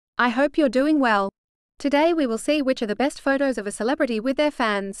I hope you're doing well. Today we will see which are the best photos of a celebrity with their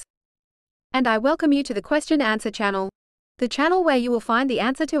fans. And I welcome you to the Question Answer channel. The channel where you will find the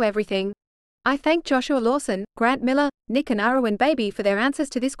answer to everything. I thank Joshua Lawson, Grant Miller, Nick and Arwen Baby for their answers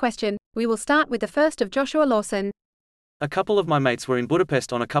to this question. We will start with the first of Joshua Lawson. A couple of my mates were in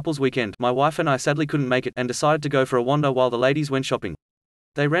Budapest on a couple's weekend. My wife and I sadly couldn't make it and decided to go for a wander while the ladies went shopping.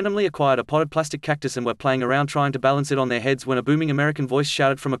 They randomly acquired a potted plastic cactus and were playing around trying to balance it on their heads when a booming American voice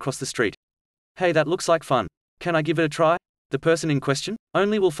shouted from across the street, "Hey, that looks like fun. Can I give it a try?" The person in question?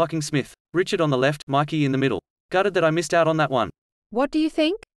 Only Will fucking Smith. Richard on the left, Mikey in the middle. Gutted that I missed out on that one. What do you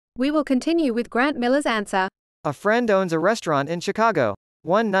think? We will continue with Grant Miller's answer. A friend owns a restaurant in Chicago.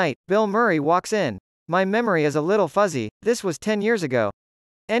 One night, Bill Murray walks in. My memory is a little fuzzy, this was 10 years ago.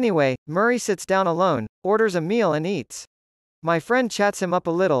 Anyway, Murray sits down alone, orders a meal and eats. My friend chats him up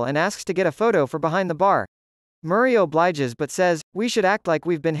a little and asks to get a photo for behind the bar. Murray obliges but says, we should act like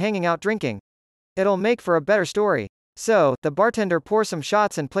we've been hanging out drinking. It'll make for a better story. So, the bartender pours some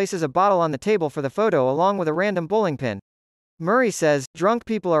shots and places a bottle on the table for the photo along with a random bowling pin. Murray says, drunk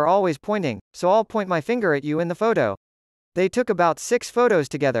people are always pointing, so I'll point my finger at you in the photo. They took about 6 photos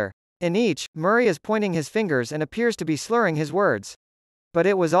together. In each, Murray is pointing his fingers and appears to be slurring his words. But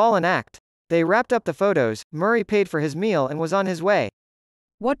it was all an act. They wrapped up the photos, Murray paid for his meal and was on his way.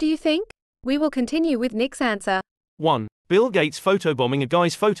 What do you think? We will continue with Nick's answer. 1. Bill Gates photobombing a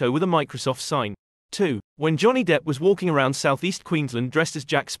guy's photo with a Microsoft sign. 2. When Johnny Depp was walking around southeast Queensland dressed as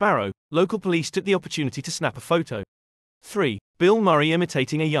Jack Sparrow, local police took the opportunity to snap a photo. 3. Bill Murray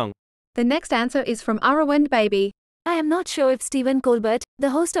imitating a young. The next answer is from Arwen Baby. I am not sure if Stephen Colbert,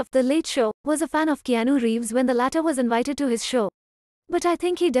 the host of The Late Show, was a fan of Keanu Reeves when the latter was invited to his show. But I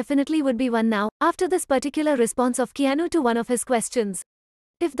think he definitely would be one now, after this particular response of Keanu to one of his questions.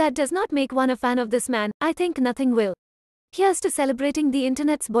 If that does not make one a fan of this man, I think nothing will. Here's to celebrating the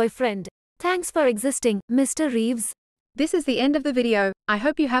internet's boyfriend. Thanks for existing, Mr. Reeves. This is the end of the video. I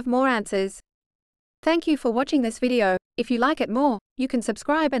hope you have more answers. Thank you for watching this video. If you like it more, you can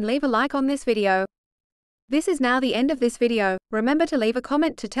subscribe and leave a like on this video. This is now the end of this video. Remember to leave a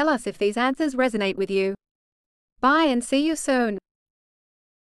comment to tell us if these answers resonate with you. Bye and see you soon.